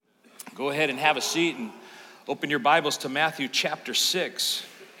Go ahead and have a seat and open your Bibles to Matthew chapter 6.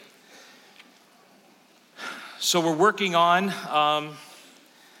 So we're working on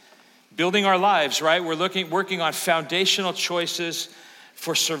building our lives, right? We're working on foundational choices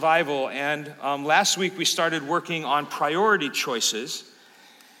for survival. And last week we started working on priority choices,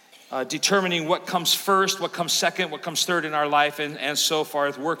 determining what comes first, what comes second, what comes third in our life, and so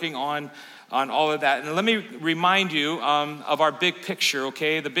forth, working on all of that. And let me remind you of our big picture,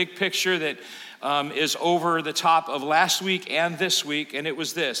 okay? The big picture that is over the top of last week and this week, and it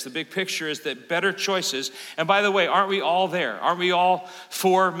was this. The big picture is that better choices, and by the way, aren't we all there? Aren't we all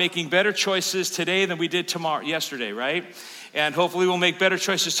for making better choices today than we did yesterday, right? And hopefully we'll make better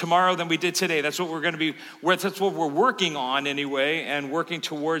choices tomorrow than we did today. That's what that's what we're working on anyway, and working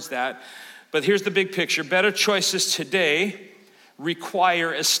towards that. But here's the big picture. Better choices today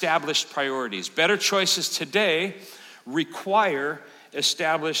require established priorities. Better choices today require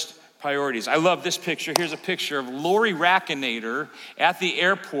established priorities. I love this picture. Here's a picture of Lori Rackinator at the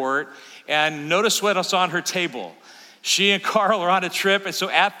airport, and notice what's on her table. She and Carl are on a trip, and so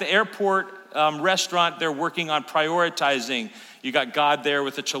at the airport restaurant, they're working on prioritizing. You got God there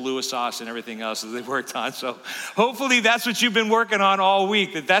with the Cholula sauce and everything else that they've worked on. So hopefully that's what you've been working on all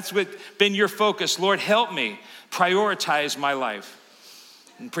week, that's what been your focus. Lord, help me prioritize my life.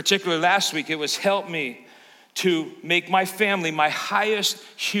 In particular, last week, it was help me to make my family my highest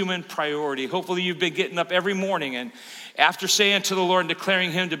human priority. Hopefully you've been getting up every morning and after saying to the Lord and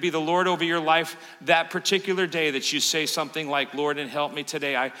declaring him to be the Lord over your life that particular day, that you say something like, Lord, and help me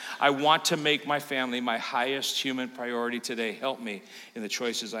today. I want to make my family my highest human priority today. Help me in the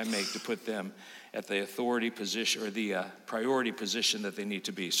choices I make to put them at the authority position or the priority position that they need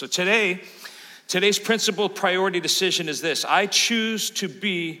to be. So today's principal priority decision is this: I choose to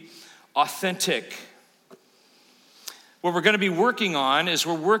be authentic. What we're going to be working on is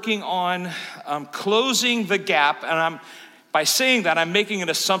closing the gap. And by saying that, I'm making an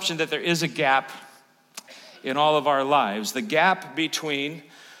assumption that there is a gap in all of our lives. The gap between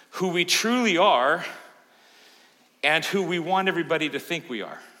who we truly are and who we want everybody to think we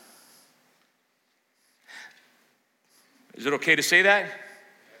are. Is it okay to say that?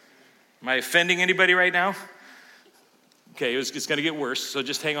 Am I offending anybody right now? Okay, it's going to get worse, so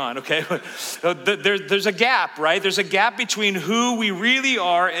just hang on, okay? There's a gap, right? There's a gap between who we really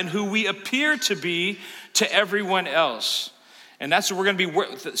are and who we appear to be to everyone else. And that's what we're going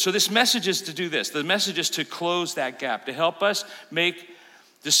to be. So this message is to do this. The message is to close that gap, to help us make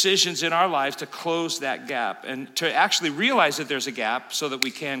decisions in our lives to close that gap and to actually realize that there's a gap so that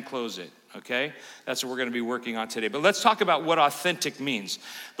we can close it, okay? That's what we're going to be working on today. But let's talk about what authentic means.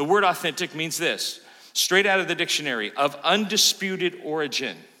 The word authentic means this. Straight out of the dictionary, of undisputed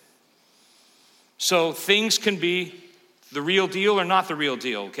origin. So things can be the real deal or not the real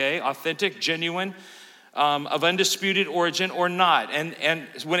deal, okay? Authentic, genuine, of undisputed origin or not. And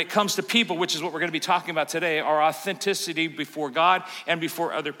when it comes to people, which is what we're going to be talking about today, our authenticity before God and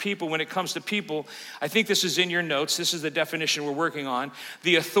before other people. When it comes to people, I think this is in your notes. This is the definition we're working on.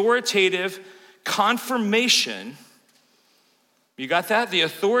 The authoritative confirmation, you got that? The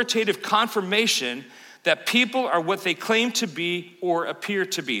authoritative confirmation that people are what they claim to be or appear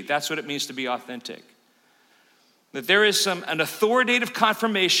to be. That's what it means to be authentic. That there is an authoritative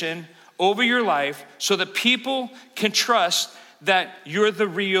confirmation over your life so that people can trust that you're the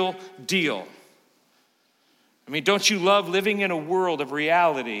real deal. I mean, don't you love living in a world of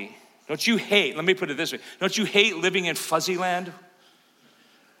reality? Don't you hate, let me put it this way, don't you hate living in fuzzy land?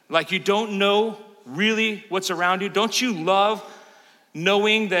 Like you don't know really what's around you? Don't you love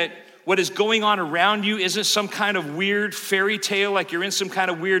knowing that what is going on around you isn't some kind of weird fairy tale, like you're in some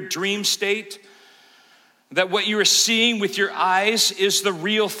kind of weird dream state? That what you are seeing with your eyes is the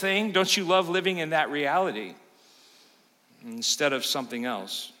real thing? Don't you love living in that reality instead of something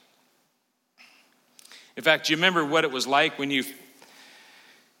else? In fact, do you remember what it was like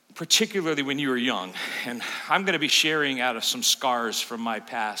particularly when you were young? And I'm going to be sharing out of some scars from my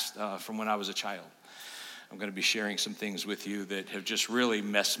past, from when I was a child. I'm going to be sharing some things with you that have just really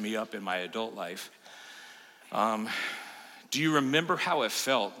messed me up in my adult life. Do you remember how it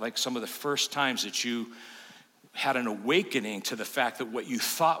felt, like some of the first times that you had an awakening to the fact that what you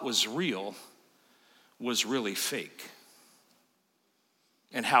thought was real was really fake?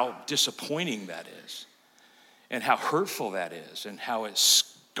 And how disappointing that is, and how hurtful that is, and how it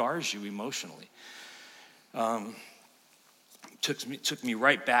scars you emotionally. Took me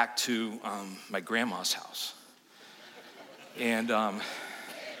right back to my grandma's house. And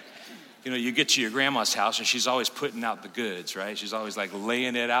You get to your grandma's house and she's always putting out the goods, right? She's always like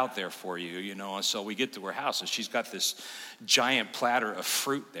laying it out there for you, And so we get to her house and she's got this giant platter of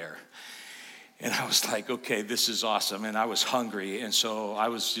fruit there. And I was like, okay, this is awesome. And I was hungry. And so I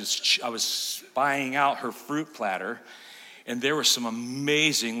was spying out her fruit platter. And there were some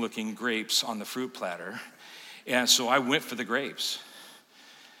amazing looking grapes on the fruit platter. And so I went for the grapes.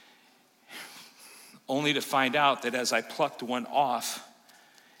 Only to find out that as I plucked one off,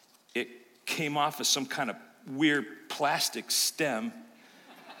 it came off as some kind of weird plastic stem.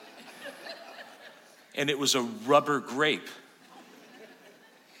 And it was a rubber grape.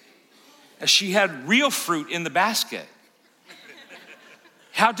 And she had real fruit in the basket.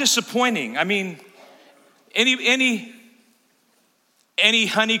 How disappointing. I mean, any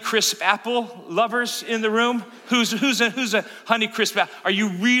Honeycrisp apple lovers in the room? Who's a Honeycrisp apple? Are you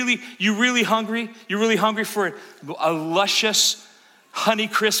really hungry? You really hungry for a luscious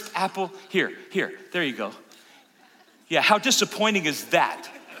Honeycrisp apple? Here, there you go. Yeah, how disappointing is that?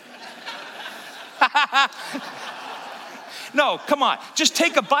 No, come on. Just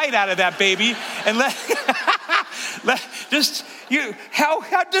take a bite out of that baby and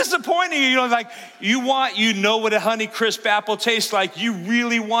how disappointing. You know what a Honeycrisp apple tastes like. You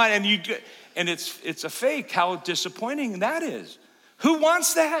really want, and it's a fake. How disappointing that is. Who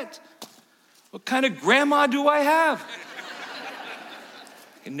wants that? What kind of grandma do I have?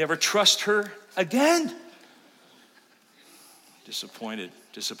 I can never trust her again. Disappointed,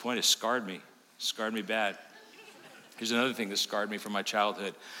 scarred me bad. Here's another thing that scarred me from my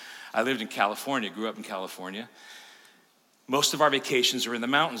childhood. I lived in California, grew up in California. Most of our vacations are in the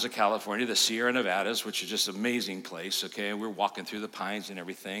mountains of California, the Sierra Nevadas, which is just an amazing place, okay? We're walking through the pines and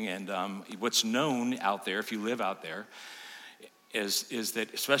everything. And what's known out there, if you live out there, is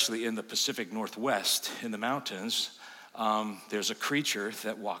that especially in the Pacific Northwest, in the mountains, there's a creature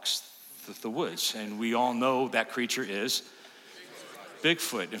that walks the woods. And we all know that creature is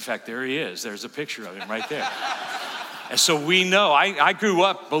Bigfoot. In fact, there he is. There's a picture of him right there. And so we know, I grew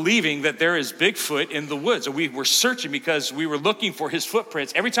up believing that there is Bigfoot in the woods. And we were searching because we were looking for his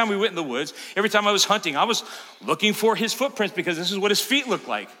footprints. Every time we went in the woods, every time I was hunting, I was looking for his footprints because this is what his feet look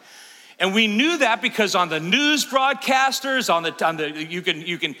like. And we knew that because on the news broadcasters,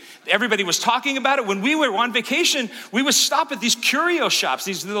 everybody was talking about it. When we were on vacation, we would stop at these curio shops,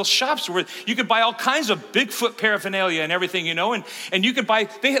 these little shops where you could buy all kinds of Bigfoot paraphernalia and everything, and you could buy,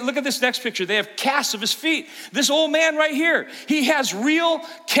 look at this next picture. They have casts of his feet. This old man right here, he has real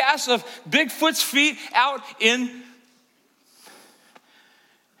casts of Bigfoot's feet out in.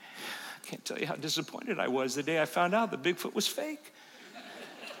 I can't tell you how disappointed I was the day I found out that Bigfoot was fake.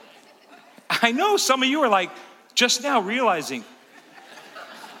 I know some of you are like just now realizing,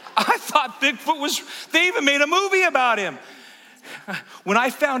 I thought Bigfoot they even made a movie about him. When I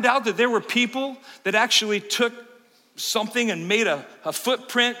found out that there were people that actually took something and made a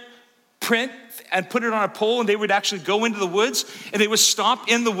footprint print and put it on a pole, and they would actually go into the woods and they would stomp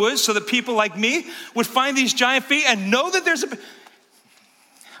in the woods so that people like me would find these giant feet and know that there's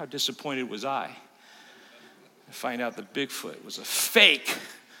how disappointed was I to find out that Bigfoot was a fake.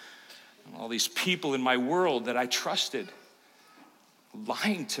 All these people in my world that I trusted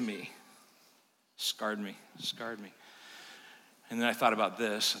lying to me scarred me. And then I thought about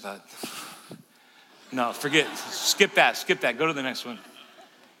this. I thought, no, forget, skip that. Go to the next one.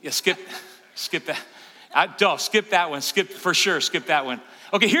 Yeah, skip that. Don't skip that one. Skip that one.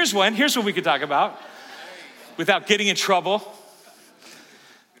 Okay, here's one. Here's what we could talk about without getting in trouble.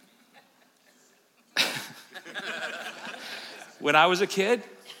 When I was a kid,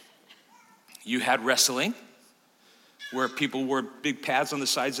 you had wrestling, where people wore big pads on the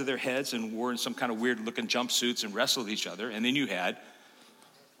sides of their heads and wore some kind of weird looking jumpsuits and wrestled each other. And then you had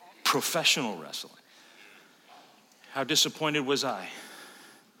professional wrestling. How disappointed was I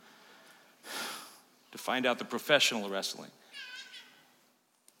to find out the professional wrestling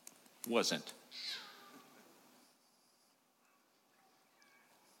wasn't.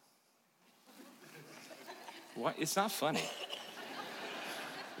 What? It's not funny.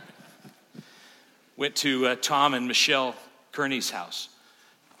 Went to Tom and Michelle Kearney's house.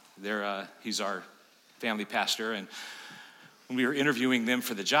 He's our family pastor, and when we were interviewing them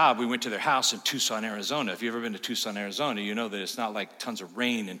for the job, we went to their house in Tucson, Arizona. If you've ever been to Tucson, Arizona, you know that it's not like tons of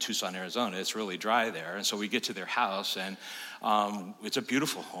rain in Tucson, Arizona. It's really dry there, and so we get to their house, and it's a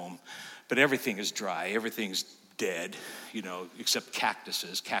beautiful home, but everything is dry. Everything's dead, except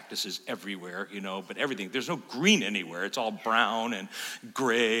cactuses everywhere, but everything, there's no green anywhere. It's all brown and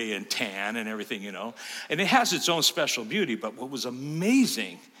gray and tan and everything, and it has its own special beauty. But what was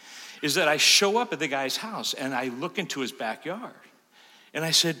amazing is that I show up at the guy's house and I look into his backyard And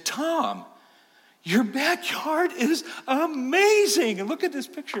I said, Tom, your backyard is amazing. And look at this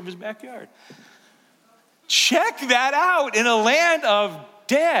picture of his backyard. Check that out. In a land of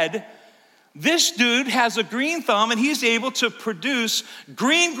dead, this dude has a green thumb and he's able to produce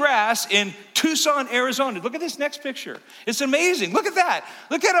green grass in Tucson, Arizona. Look at this next picture. It's amazing. Look at that.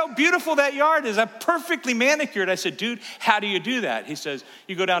 Look at how beautiful that yard is. I'm perfectly manicured. I said, dude, how do you do that? He says,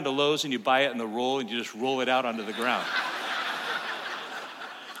 you go down to Lowe's and you buy it in the roll and you just roll it out onto the ground.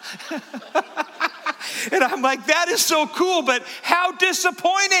 And I'm like, that is so cool, but how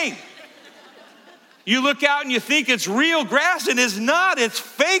disappointing. You look out and you think it's real grass, and it's not. It's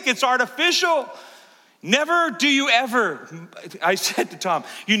fake. It's artificial. Never do you ever, I said to Tom,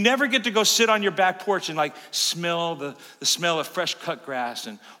 you never get to go sit on your back porch and like smell the smell of fresh cut grass,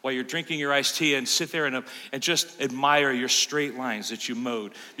 and while you're drinking your iced tea, and sit there and just admire your straight lines that you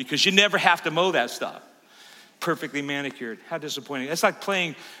mowed, because you never have to mow that stuff. Perfectly manicured. How disappointing. It's like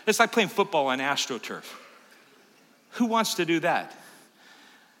playing football on AstroTurf. Who wants to do that?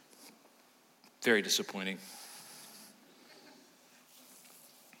 Very disappointing.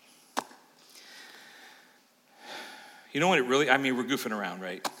 You know what it really, we're goofing around,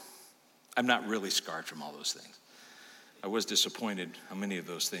 right? I'm not really scarred from all those things. I was disappointed on many of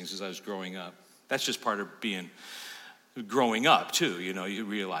those things as I was growing up. That's just part of growing up too. You know, you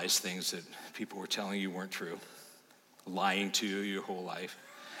realize things that people were telling you weren't true, lying to you your whole life.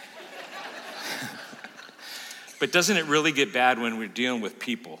 But doesn't it really get bad when we're dealing with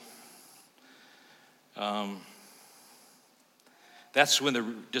people? That's when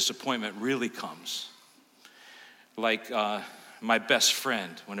the disappointment really comes. Like my best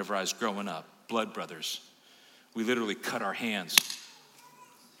friend, whenever I was growing up, blood brothers, we literally cut our hands,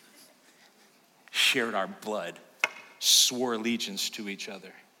 shared our blood, swore allegiance to each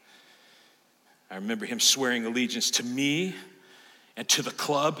other. I remember him swearing allegiance to me and to the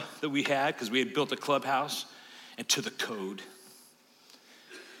club that we had, because we had built a clubhouse, and to the code.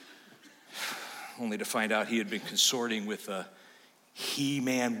 Only to find out he had been consorting with a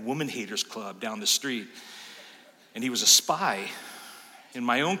He-Man Woman Haters Club down the street. And he was a spy in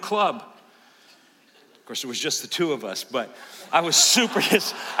my own club. Of course, it was just the two of us, but I was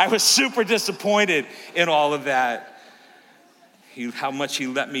super disappointed in all of that. How much he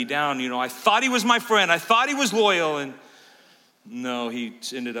let me down. You know, I thought he was my friend. I thought he was loyal, and no, he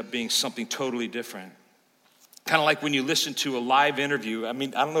ended up being something totally different. Kind of like when you listen to a live interview. I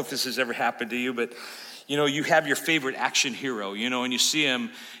don't know if this has ever happened to you, but you know, you have your favorite action hero, you know, and you see him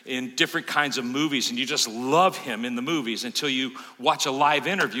in different kinds of movies, and you just love him in the movies until you watch a live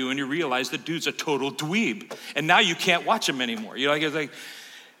interview and you realize the dude's a total dweeb. And now you can't watch him anymore. You know, like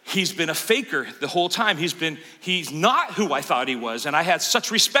he's been a faker the whole time. He's not who I thought he was. And I had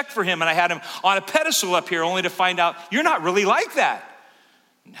such respect for him, and I had him on a pedestal up here, only to find out you're not really like that.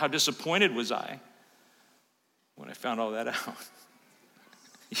 And how disappointed was I when I found all that out.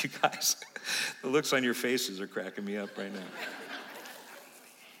 You guys, the looks on your faces are cracking me up right now.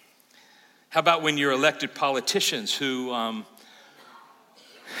 How about when you're elected politicians who,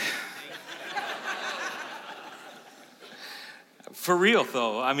 for real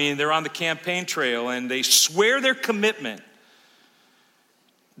though, they're on the campaign trail and they swear their commitment.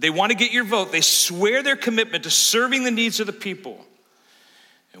 They want to get your vote. They swear their commitment to serving the needs of the people.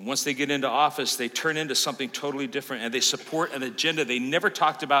 And once they get into office, they turn into something totally different, and they support an agenda they never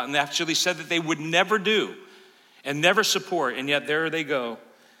talked about and actually said that they would never do and never support. And yet there they go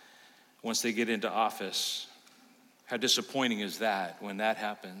once they get into office. How disappointing is that when that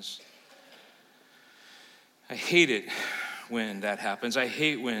happens? I hate it when that happens. I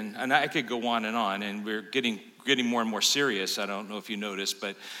hate when, and I could go on, and we're getting more and more serious. I don't know if you noticed,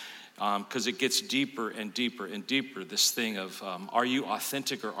 but because it gets deeper and deeper and deeper, this thing of are you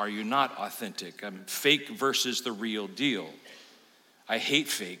authentic or are you not authentic? Fake versus the real deal. I hate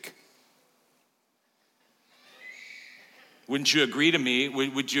fake. Wouldn't you agree to me?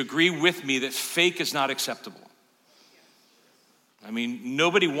 Would you agree with me that fake is not acceptable?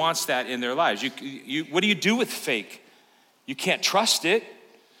 Nobody wants that in their lives. What do you do with fake? You can't trust it,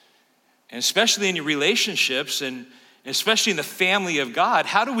 and especially in your relationships and especially in the family of God.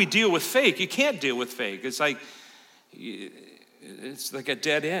 How do we deal with fake? You can't deal with fake. It's like a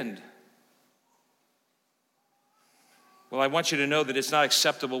dead end. Well, I want you to know that it's not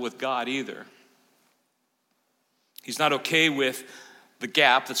acceptable with God either. He's not okay with the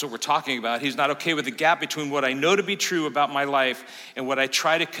gap. That's what we're talking about. He's not okay with the gap between what I know to be true about my life and what I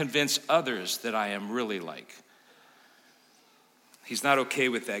try to convince others that I am really like. He's not okay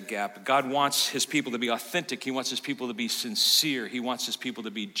with that gap. God wants his people to be authentic. He wants his people to be sincere. He wants his people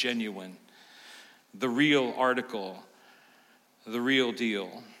to be genuine. The real article the real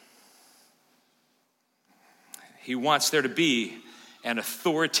deal. He wants there to be an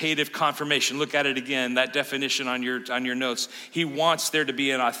authoritative confirmation. Look at it again, that definition on your notes. He wants there to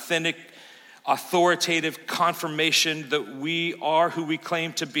be an authentic, authoritative confirmation that we are who we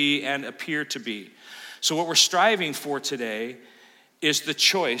claim to be and appear to be. So what we're striving for today is the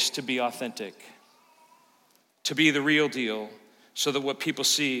choice to be authentic, to be the real deal, so that what people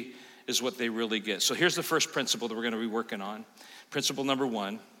see is what they really get. So here's the first principle that we're going to be working on. Principle number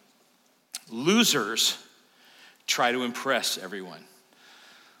 1, losers try to impress everyone.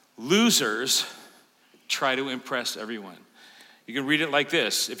 Losers try to impress everyone. You can read it like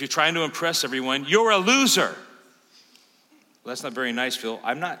this. If you're trying to impress everyone, you're a loser. Well, that's not very nice, Phil.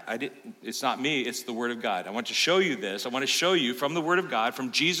 It's not me, it's the Word of God. I want to show you this. I want to show you from the Word of God,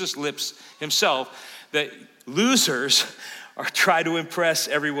 from Jesus' lips himself, that losers try to impress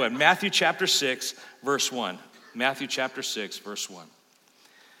everyone. Matthew chapter 6, verse 1. Matthew chapter 6, verse 1.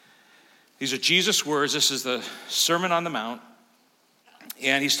 These are Jesus' words. This is the Sermon on the Mount.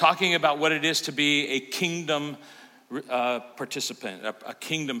 And he's talking about what it is to be a kingdom participant, a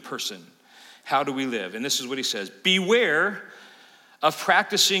kingdom person. How do we live? And this is what he says. Beware of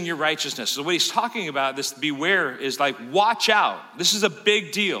practicing your righteousness. So what he's talking about, this beware, is like watch out. This is a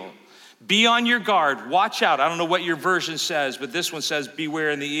big deal. Be on your guard. Watch out. I don't know what your version says, but this one says beware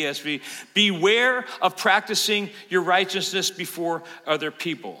in the ESV. Beware of practicing your righteousness before other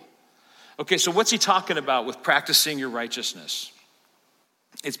people. Okay, so what's he talking about with practicing your righteousness?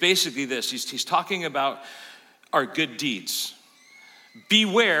 It's basically this. He's talking about our good deeds.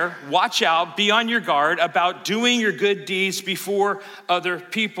 Beware, watch out, be on your guard about doing your good deeds before other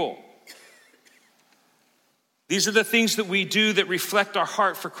people. These are the things that we do that reflect our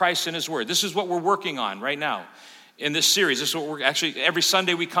heart for Christ and his word. This is what we're working on right now in this series. This is what we're actually, every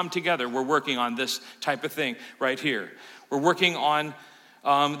Sunday we come together, we're working on this type of thing right here. We're working on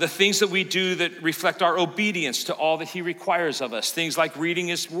the things that we do that reflect our obedience to all that he requires of us. Things like reading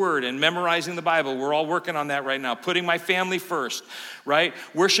his word and memorizing the Bible. We're all working on that right now. Putting my family first, right?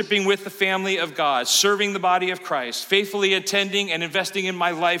 Worshiping with the family of God. Serving the body of Christ. Faithfully attending and investing in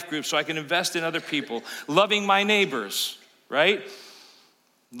my life group so I can invest in other people. Loving my neighbors, right?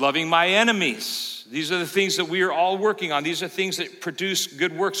 Loving my enemies. These are the things that we are all working on. These are things that produce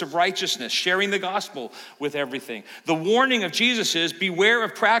good works of righteousness, sharing the gospel with everything. The warning of Jesus is beware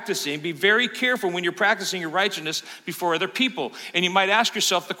of practicing. Be very careful when you're practicing your righteousness before other people. And you might ask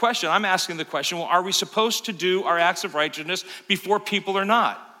yourself the question, I'm asking the question, well, are we supposed to do our acts of righteousness before people or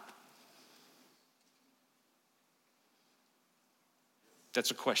not?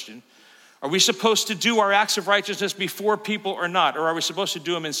 That's a question. Are we supposed to do our acts of righteousness before people or not? Or are we supposed to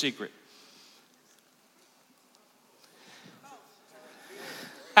do them in secret?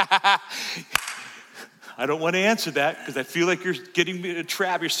 I don't want to answer that because I feel like you're getting me a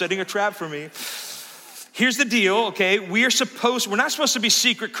trap. You're setting a trap for me. Here's the deal, okay? We're not supposed to be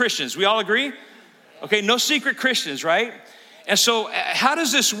secret Christians. We all agree? Okay, no secret Christians, right? And so how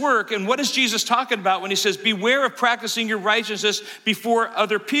does this work? And what is Jesus talking about when he says, beware of practicing your righteousness before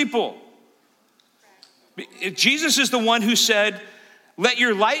other people? Jesus is the one who said, let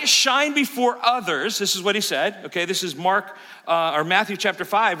your light shine before others. This is what he said. Okay, this is Matthew chapter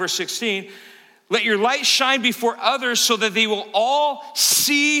 5, verse 16. Let your light shine before others so that they will all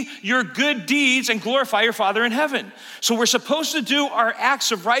see your good deeds and glorify your Father in heaven. So we're supposed to do our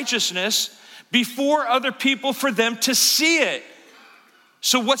acts of righteousness before other people for them to see it.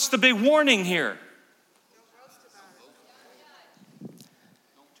 So what's the big warning here?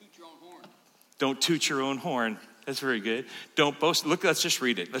 Don't toot your own horn. That's very good. Don't boast. Look, let's just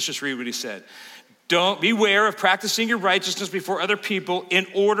read it. Let's just read what he said. Don't beware of practicing your righteousness before other people in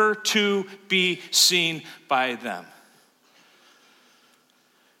order to be seen by them.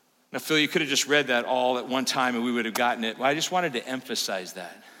 Now, Phil, you could have just read that all at one time and we would have gotten it. Well, I just wanted to emphasize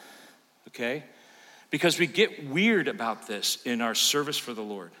that, okay? Because we get weird about this in our service for the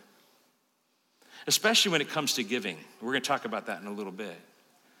Lord, especially when it comes to giving. We're going to talk about that in a little bit.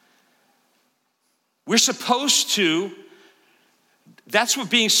 We're supposed to, that's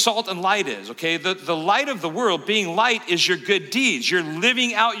what being salt and light is, okay? The light of the world, being light, is your good deeds. You're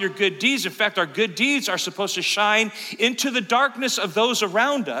living out your good deeds. In fact, our good deeds are supposed to shine into the darkness of those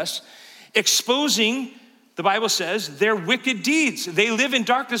around us, exposing, the Bible says, their wicked deeds. They live in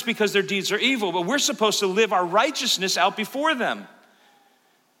darkness because their deeds are evil, but we're supposed to live our righteousness out before them.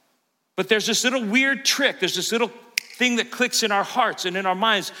 But there's this little weird trick. There's this little thing that clicks in our hearts and in our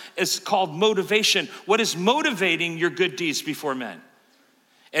minds. It's called motivation. What is motivating your good deeds before men?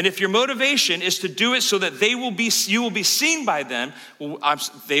 And if your motivation is to do it so that you will be seen by them, well,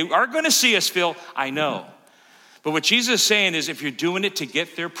 they are going to see us, Phil, I know. But what Jesus is saying is if you're doing it to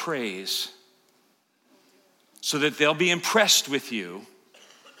get their praise so that they'll be impressed with you,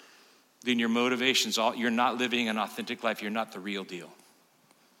 then your motivation's you're not living an authentic life. You're not the real deal.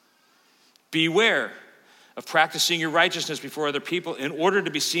 Beware of practicing your righteousness before other people in order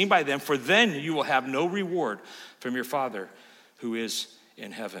to be seen by them, for then you will have no reward from your Father who is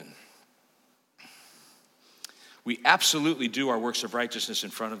in heaven. We absolutely do our works of righteousness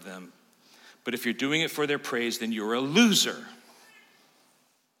in front of them. But if you're doing it for their praise, then you're a loser.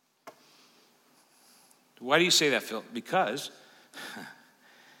 Why do you say that, Phil? Because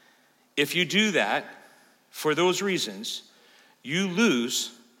if you do that for those reasons, you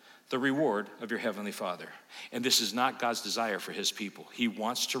lose the reward of your Heavenly Father. And this is not God's desire for his people. He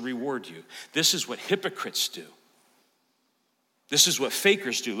wants to reward you. This is what hypocrites do. This is what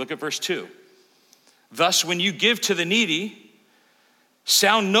fakers do. Look at verse 2. Thus, when you give to the needy,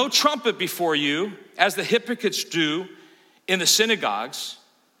 sound no trumpet before you, as the hypocrites do in the synagogues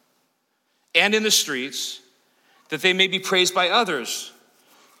and in the streets, that they may be praised by others.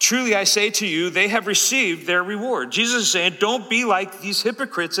 Truly, I say to you, they have received their reward. Jesus is saying, don't be like these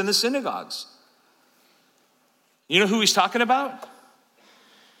hypocrites in the synagogues. You know who he's talking about?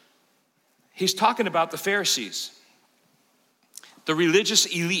 He's talking about the Pharisees, the religious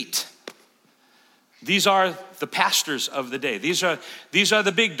elite. These are the pastors of the day. These are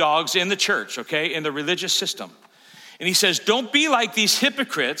the big dogs in the church, okay, in the religious system. And he says, don't be like these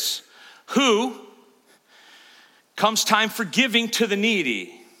hypocrites who comes time for giving to the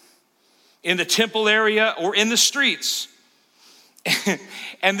needy in the temple area or in the streets.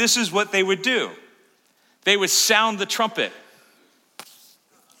 And this is what they would do. They would sound the trumpet.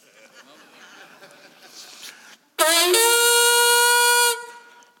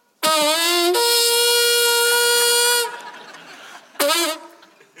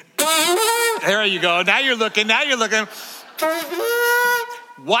 There you go. Now you're looking.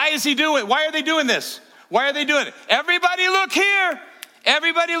 Why is he doing? Why are they doing this? Why are they doing it? Everybody look here.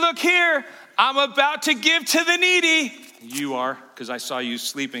 Everybody look here. I'm about to give to the needy. You are, because I saw you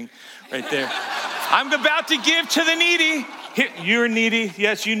sleeping right there. I'm about to give to the needy. Here, you're needy.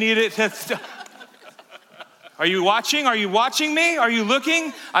 Yes, you need it. Are you watching? Are you watching me? Are you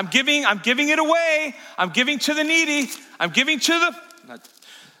looking? I'm giving it away. I'm giving to the needy. I'm giving to the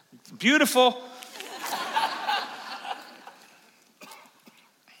beautiful.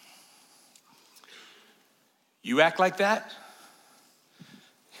 You act like that?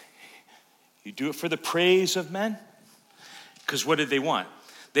 You do it for the praise of men? Because what did they want?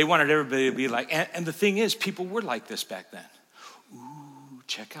 They wanted everybody to be like, and the thing is, people were like this back then. Ooh,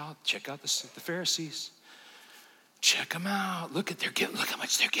 check out the Pharisees. Check them out. Look how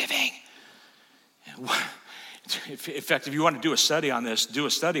much they're giving. In fact, if you want to do a study on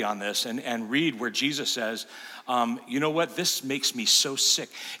this and read where Jesus says, you know what, this makes me so sick.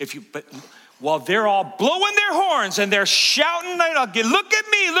 While they're all blowing their horns and they're shouting, look at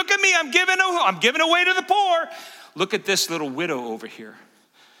me, I'm giving away to the poor. Look at this little widow over here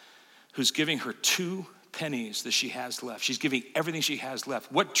who's giving her 2 pennies that she has left. She's giving everything she has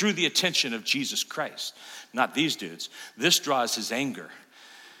left. What drew the attention of Jesus Christ? Not these dudes. This draws his anger.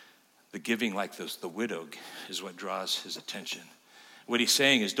 The giving like the widow is what draws his attention. What he's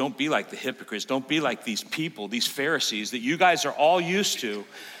saying is, don't be like the hypocrites. Don't be like these people, these Pharisees that you guys are all used to.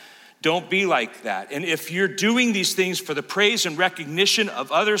 Don't be like that. And if you're doing these things for the praise and recognition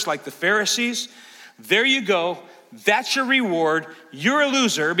of others like the Pharisees, there you go. That's your reward. You're a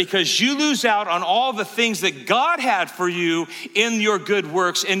loser because you lose out on all the things that God had for you in your good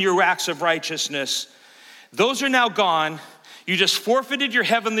works, in your acts of righteousness. Those are now gone. You just forfeited your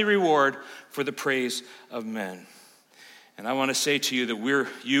heavenly reward for the praise of men. And I want to say to you that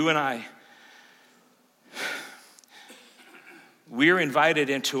we're invited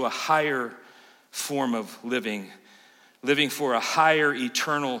into a higher form of living for a higher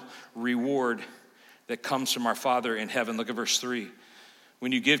eternal reward that comes from our Father in heaven. Look at verse 3.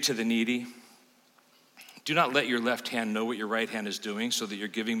 When you give to the needy, do not let your left hand know what your right hand is doing, so that your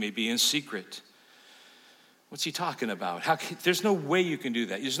giving may be in secret. What's he talking about? There's no way you can do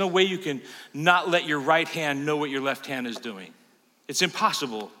that. There's no way you can not let your right hand know what your left hand is doing. It's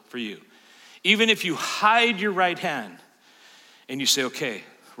impossible for you. Even if you hide your right hand and you say, okay,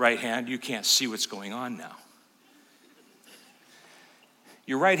 right hand, you can't see what's going on now.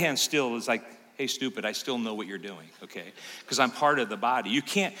 Your right hand still is like, hey, stupid, I still know what you're doing, okay? Because I'm part of the body. You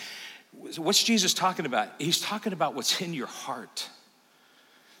can't, what's Jesus talking about? He's talking about what's in your heart.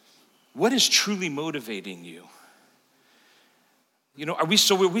 What is truly motivating you? You know, are we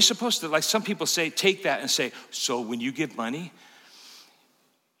supposed to, like some people say, take that and say, so when you give money,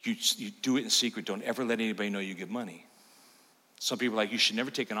 You do it in secret. Don't ever let anybody know you give money. Some people are like, you should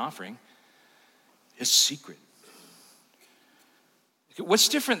never take an offering. It's secret. What's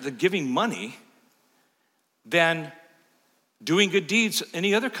different than giving money than doing good deeds,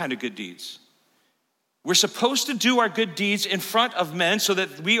 any other kind of good deeds? We're supposed to do our good deeds in front of men so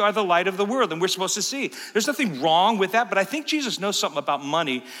that we are the light of the world, and we're supposed to see. There's nothing wrong with that, but I think Jesus knows something about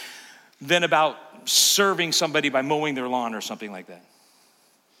money than about serving somebody by mowing their lawn or something like that.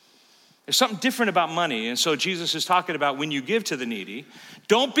 There's something different about money, and so Jesus is talking about when you give to the needy,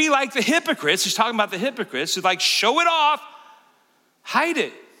 don't be like the hypocrites. He's talking about the hypocrites who like show it off, hide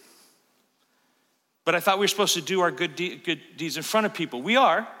it. But I thought we were supposed to do our good deeds in front of people. We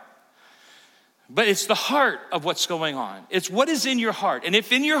are. But it's the heart of what's going on. It's what is in your heart. And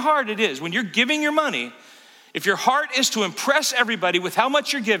if in your heart it is, when you're giving your money, if your heart is to impress everybody with how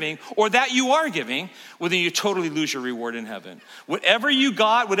much you're giving or that you are giving, well, then you totally lose your reward in heaven. Whatever you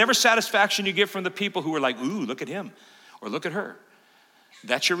got, whatever satisfaction you get from the people who are like, ooh, look at him or look at her,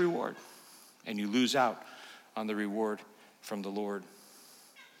 that's your reward. And you lose out on the reward from the Lord.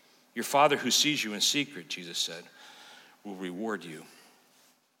 Your Father who sees you in secret, Jesus said, will reward you.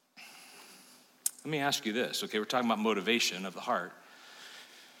 Let me ask you this, okay? We're talking about motivation of the heart.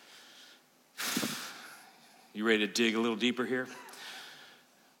 You ready to dig a little deeper here?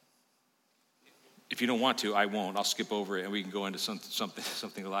 If you don't want to, I won't. I'll skip over it and we can go into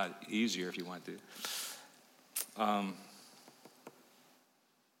something a lot easier if you want to.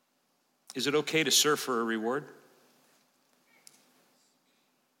 Is it okay to serve for a reward?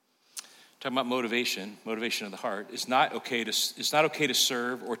 Talking about motivation of the heart. It's not okay to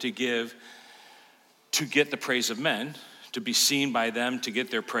serve or to give to get the praise of men, to be seen by them, to get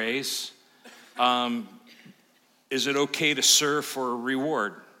their praise. Is it okay to serve for a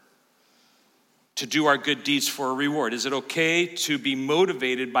reward? To do our good deeds for a reward? Is it okay to be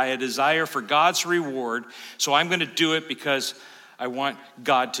motivated by a desire for God's reward? So I'm going to do it because I want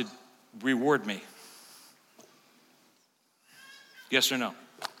God to reward me. Yes or no?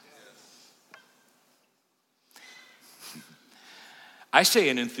 I say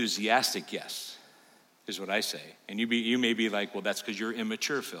an enthusiastic yes, is what I say. And you may be like, well, that's because you're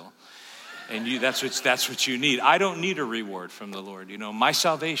immature, Phil. And that's what you need. I don't need a reward from the Lord. You know, my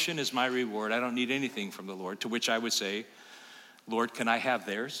salvation is my reward. I don't need anything from the Lord. To which I would say, Lord, can I have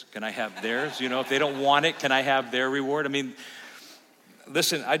theirs? Can I have theirs? You know, if they don't want it, can I have their reward? I mean,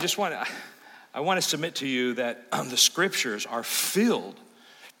 listen, I want to submit to you that the scriptures are filled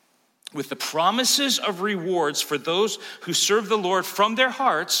with the promises of rewards for those who serve the Lord from their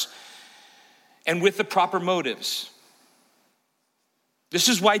hearts and with the proper motives. This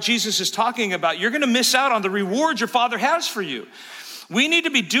is why Jesus is talking about you're going to miss out on the rewards your Father has for you. We need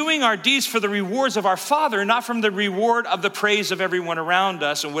to be doing our deeds for the rewards of our Father, not from the reward of the praise of everyone around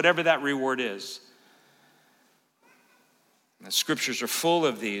us and whatever that reward is. The scriptures are full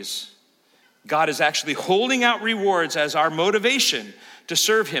of these. God is actually holding out rewards as our motivation to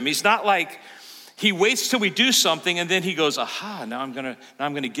serve him. He's not like he waits till we do something and then he goes, aha, now I'm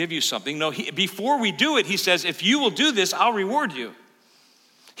going to give you something. No, before we do it, he says, if you will do this, I'll reward you.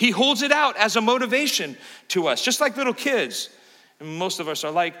 He holds it out as a motivation to us, just like little kids. And most of us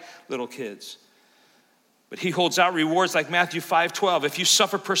are like little kids. But he holds out rewards like Matthew 5:12. If you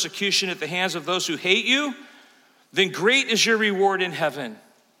suffer persecution at the hands of those who hate you, then great is your reward in heaven.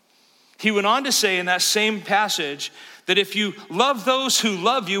 He went on to say in that same passage that if you love those who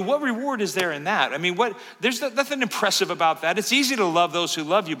love you, what reward is there in that? I mean, there's nothing impressive about that. It's easy to love those who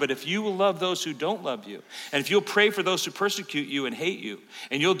love you, but if you will love those who don't love you, and if you'll pray for those who persecute you and hate you,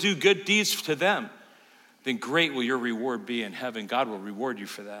 and you'll do good deeds to them, then great will your reward be in heaven. God will reward you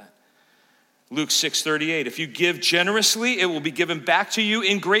for that. Luke 6:38, if you give generously, it will be given back to you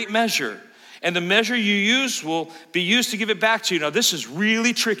in great measure. And the measure you use will be used to give it back to you. Now, this is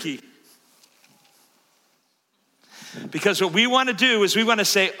really tricky. Because what we want to do is we want to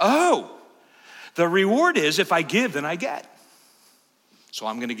say, oh, the reward is if I give, then I get. So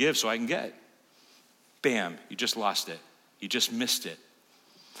I'm going to give so I can get. Bam, you just lost it. You just missed it.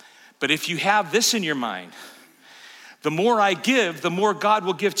 But if you have this in your mind, the more I give, the more God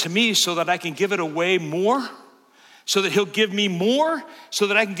will give to me so that I can give it away more, so that he'll give me more, so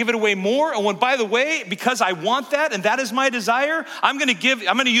that I can give it away more. And when, by the way, because I want that and that is my desire, I'm going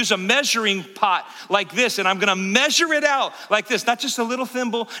to use a measuring pot like this, and I'm going to measure it out like this. Not just a little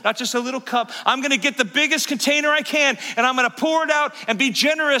thimble, not just a little cup. I'm going to get the biggest container I can, and I'm going to pour it out and be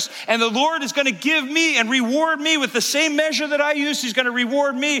generous. And the Lord is going to give me and reward me with the same measure that I use. He's going to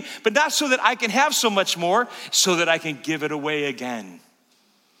reward me, but not so that I can have so much more, so that I can give it away again.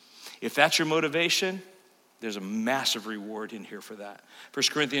 If that's your motivation, There's a massive reward in here for that.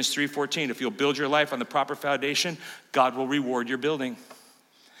 1 Corinthians 3:14, if you'll build your life on the proper foundation, God will reward your building.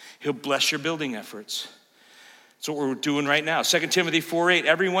 He'll bless your building efforts. That's what we're doing right now. 2 Timothy 4:8,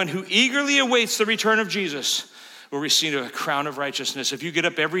 everyone who eagerly awaits the return of Jesus will receive a crown of righteousness. If you get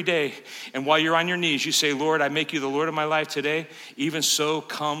up every day and while you're on your knees, you say, Lord, I make you the Lord of my life today, even so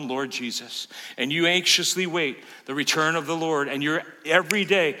come, Lord Jesus. And you anxiously wait the return of the Lord, and every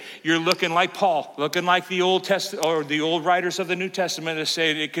day you're looking like Paul, looking like the Old Testament or the old writers of the New Testament that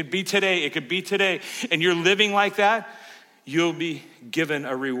say it could be today, it could be today, and you're living like that, you'll be given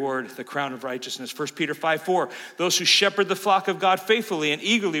a reward, the crown of righteousness. 1 Peter 5:4, those who shepherd the flock of God faithfully and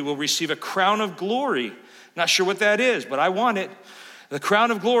eagerly will receive a crown of glory. Not sure what that is, but I want it. The crown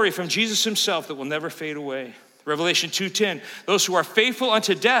of glory from Jesus himself that will never fade away. Revelation 2:10, those who are faithful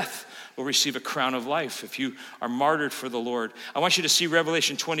unto death will receive a crown of life if you are martyred for the Lord. I want you to see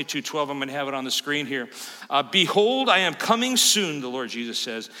Revelation 22:12. I'm going to have it on the screen here. Behold, I am coming soon, the Lord Jesus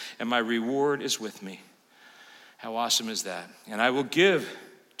says, and my reward is with me. How awesome is that? And I will give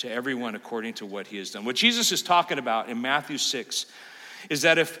to everyone according to what he has done. What Jesus is talking about in Matthew 6 is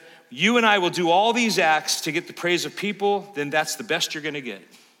that if you and I will do all these acts to get the praise of people, then that's the best you're going to get,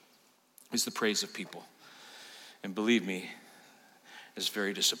 is the praise of people. And believe me, it's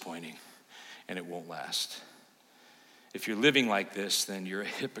very disappointing, and it won't last. If you're living like this, then you're a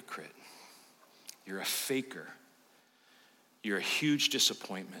hypocrite. You're a faker. You're a huge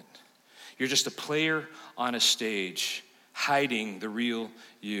disappointment. You're just a player on a stage, hiding the real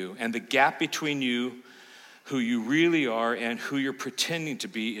you. And the gap between you, who you really are, and who you're pretending to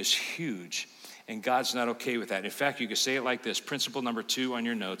be is huge. And God's not okay with that. In fact, you could say it like this. Principle number 2 on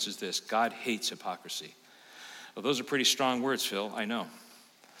your notes is this: God hates hypocrisy. Well, those are pretty strong words, Phil, I know.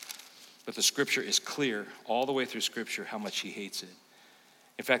 But the scripture is clear all the way through scripture how much he hates it.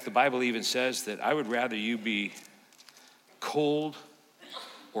 In fact, the Bible even says that I would rather you be cold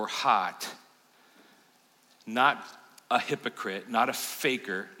or hot, not a hypocrite, not a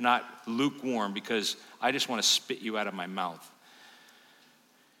faker, not lukewarm, because I just want to spit you out of my mouth.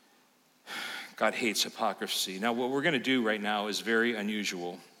 God hates hypocrisy. Now, what we're going to do right now is very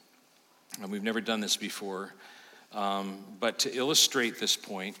unusual, and we've never done this before. But to illustrate this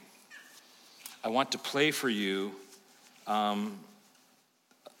point, I want to play for you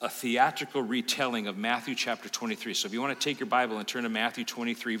a theatrical retelling of Matthew chapter 23. So if you want to take your Bible and turn to Matthew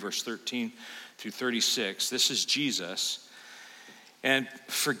 23, verse 13 through 36, this is Jesus. And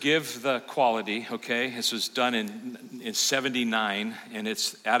forgive the quality, okay? This was done in 79, and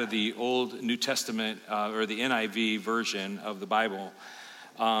it's out of the Old New Testament, or the NIV version of the Bible.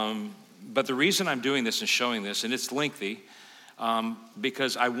 But the reason I'm doing this and showing this, and it's lengthy,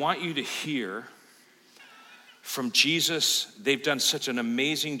 because I want you to hear from Jesus. They've done such an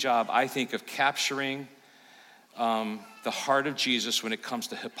amazing job, I think, of capturing the heart of Jesus when it comes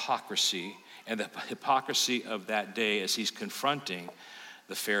to hypocrisy, and the hypocrisy of that day as he's confronting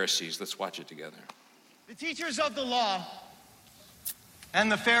the Pharisees. Let's watch it together. The teachers of the law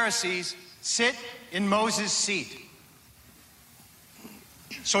and the Pharisees sit in Moses' seat.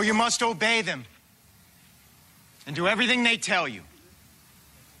 So you must obey them and do everything they tell you.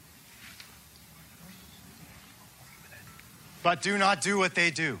 But do not do what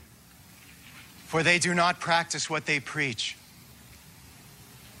they do, for they do not practice what they preach.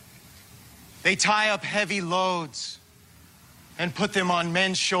 They tie up heavy loads and put them on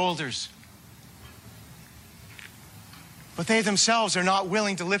men's shoulders. But they themselves are not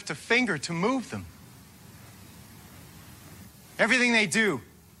willing to lift a finger to move them. Everything they do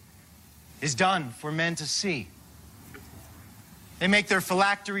is done for men to see. They make their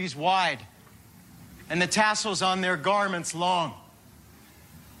phylacteries wide and the tassels on their garments long.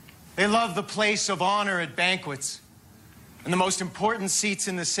 They love the place of honor at banquets and the most important seats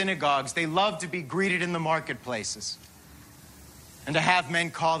in the synagogues. They love to be greeted in the marketplaces and to have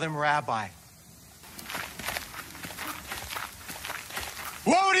men call them rabbi.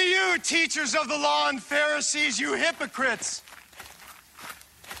 Woe to you, teachers of the law and Pharisees, you hypocrites!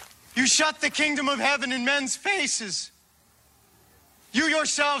 You shut the kingdom of heaven in men's faces. You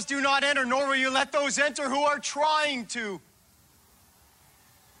yourselves do not enter, nor will you let those enter who are trying to.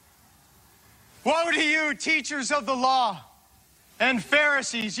 Woe to you, teachers of the law and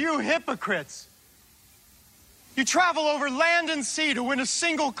Pharisees, you hypocrites! You travel over land and sea to win a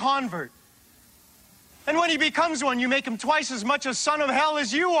single convert. And when he becomes one, you make him twice as much a son of hell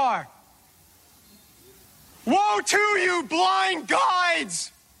as you are. Woe to you, blind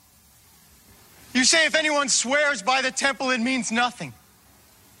guides! You say if anyone swears by the temple, it means nothing.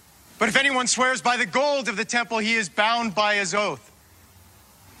 But if anyone swears by the gold of the temple, he is bound by his oath.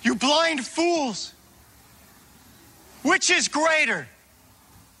 You blind fools! Which is greater?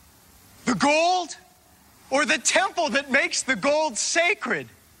 The gold or the temple that makes the gold sacred?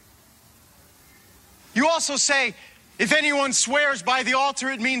 You also say, if anyone swears by the altar,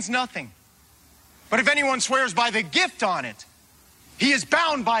 it means nothing. But if anyone swears by the gift on it, he is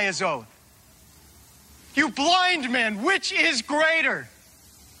bound by his oath. You blind men, which is greater?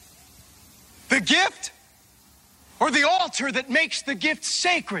 The gift or the altar that makes the gift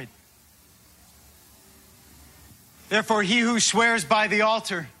sacred? Therefore, he who swears by the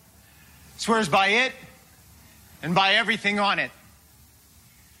altar swears by it and by everything on it.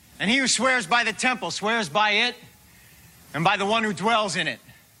 And he who swears by the temple swears by it and by the one who dwells in it.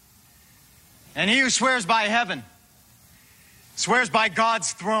 And he who swears by heaven swears by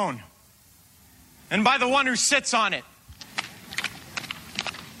God's throne and by the one who sits on it.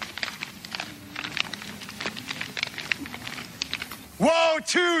 Woe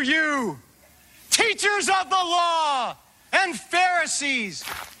to you, teachers of the law and Pharisees,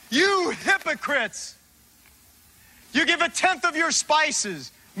 you hypocrites! You give 1/10 of your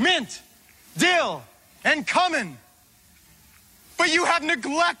spices, mint, dill, and cumin, but you have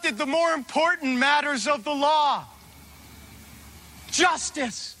neglected the more important matters of the law: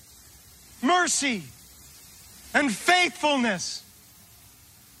 justice, mercy, and faithfulness.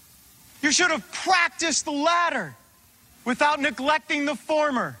 You should have practiced the latter without neglecting the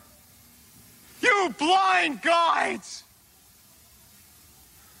former. You blind guides!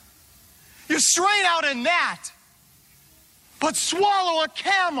 You strain out a gnat, but swallow a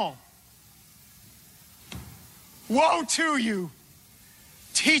camel. Woe to you,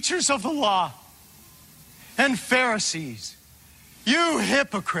 teachers of the law and Pharisees, you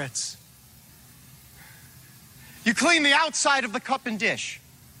hypocrites! You clean the outside of the cup and dish,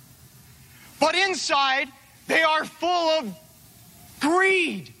 but inside they are full of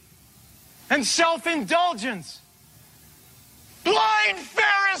greed and self-indulgence. Blind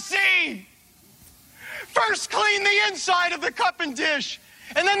Pharisee! First clean the inside of the cup and dish,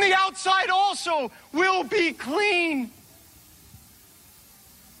 and then the outside also will be clean.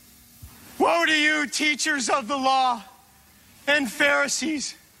 Woe to you, teachers of the law and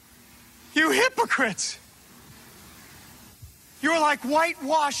Pharisees, you hypocrites! You're like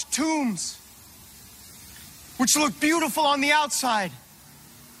whitewashed tombs, which look beautiful on the outside,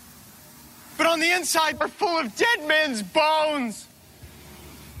 but on the inside are full of dead men's bones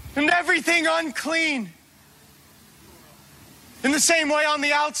and everything unclean. In the same way, on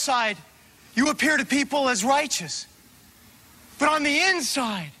the outside, you appear to people as righteous, but on the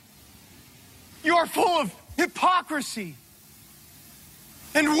inside, you are full of hypocrisy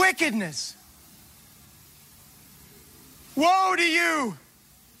and wickedness. Woe to you,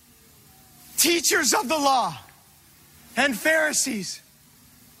 teachers of the law and Pharisees,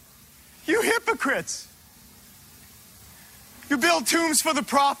 you hypocrites! You build tombs for the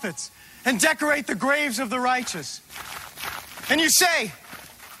prophets and decorate the graves of the righteous. And you say,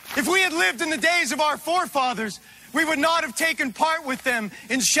 if we had lived in the days of our forefathers, we would not have taken part with them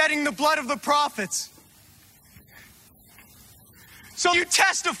in shedding the blood of the prophets. So you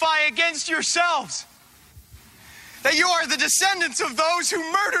testify against yourselves that you are the descendants of those who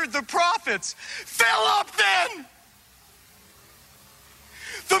murdered the prophets. Fill up then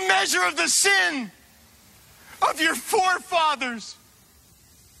the measure of the sin of your forefathers.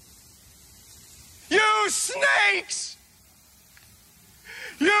 You snakes!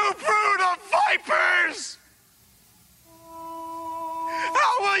 You brood of vipers!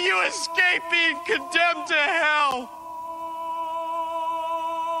 How will you escape being condemned to hell?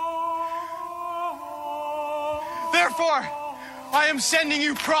 Therefore, I am sending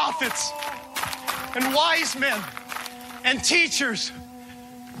you prophets and wise men and teachers.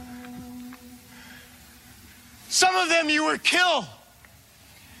 Some of them you will kill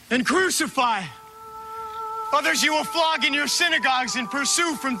and crucify. Others you will flog in your synagogues and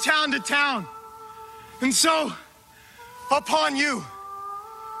pursue from town to town. And so, upon you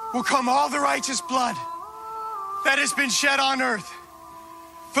will come all the righteous blood that has been shed on earth,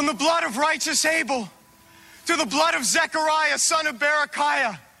 from the blood of righteous Abel to the blood of Zechariah, son of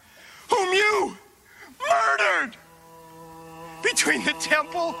Berechiah, whom you murdered between the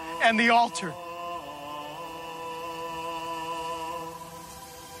temple and the altar.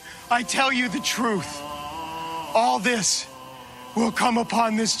 I tell you the truth. All this will come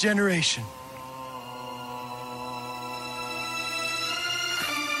upon this generation.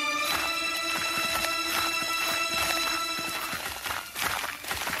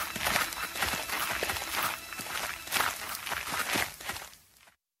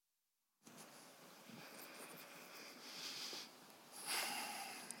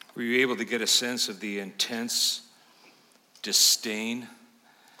 Were you able to get a sense of the intense disdain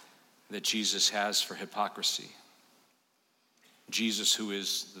that Jesus has for hypocrisy. Jesus, who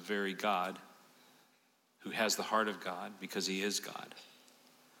is the very God, who has the heart of God because he is God,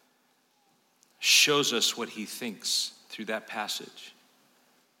 shows us what he thinks through that passage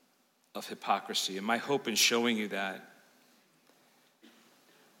of hypocrisy. And my hope in showing you that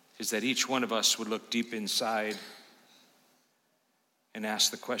is that each one of us would look deep inside and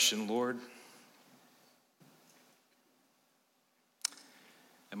ask the question, Lord,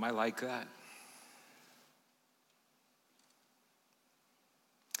 am I like that?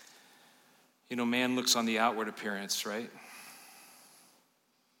 You know, man looks on the outward appearance, right?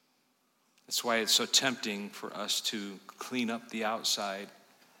 That's why it's so tempting for us to clean up the outside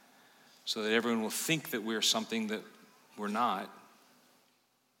so that everyone will think that we're something that we're not.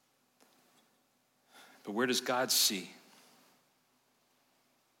 But where does God see?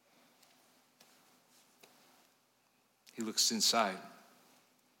 He looks inside.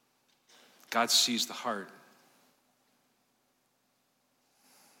 God sees the heart.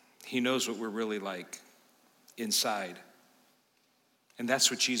 He knows what we're really like inside. And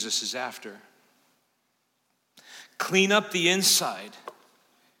that's what Jesus is after. Clean up the inside,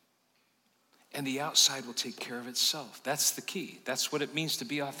 and the outside will take care of itself. That's the key. That's what it means to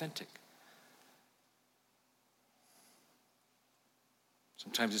be authentic.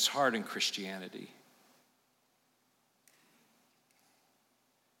 Sometimes it's hard in Christianity.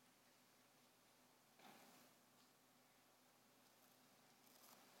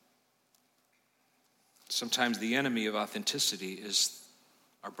 Sometimes the enemy of authenticity is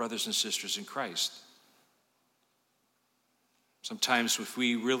our brothers and sisters in Christ. Sometimes if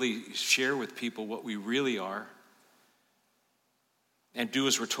we really share with people what we really are and do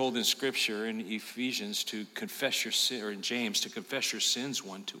as we're told in Scripture in Ephesians to confess your sin, or in James to confess your sins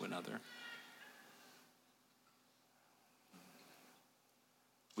one to another,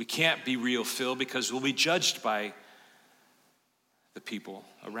 we can't be real, Phil, because we'll be judged by the people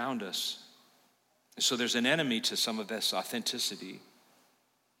around us. And so there's an enemy to some of this authenticity.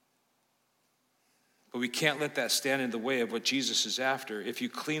 But we can't let that stand in the way of what Jesus is after. If you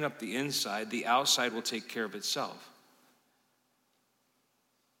clean up the inside, the outside will take care of itself.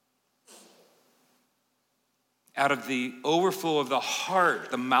 Out of the overflow of the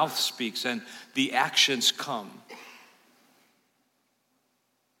heart, the mouth speaks and the actions come.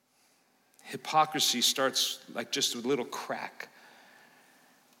 Hypocrisy starts like just a little crack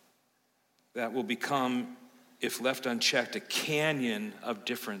that will become, if left unchecked, a canyon of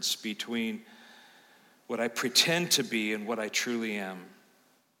difference between what I pretend to be and what I truly am.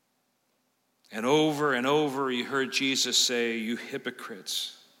 And over, you heard Jesus say, you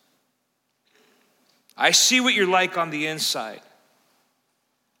hypocrites. I see what you're like on the inside.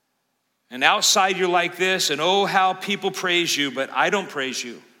 And outside you're like this, and oh, how people praise you, but I don't praise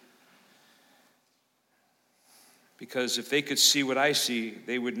you. Because if they could see what I see,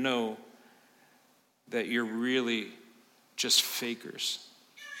 they would know that you're really just fakers.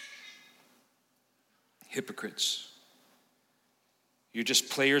 Hypocrites. You're just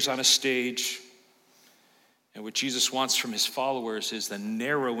players on a stage. And what Jesus wants from his followers is the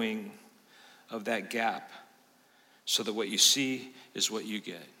narrowing of that gap so that what you see is what you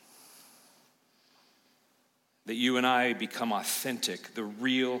get. That you and I become authentic, the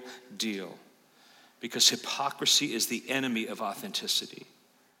real deal. Because hypocrisy is the enemy of authenticity.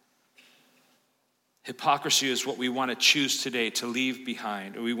 Hypocrisy is what we want to choose today to leave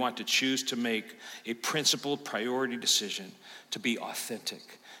behind, or we want to choose to make a principled priority decision to be authentic,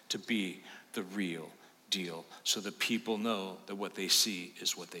 to be the real deal, so that people know that what they see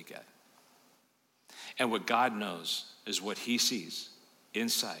is what they get. And what God knows is what he sees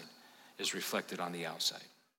inside is reflected on the outside.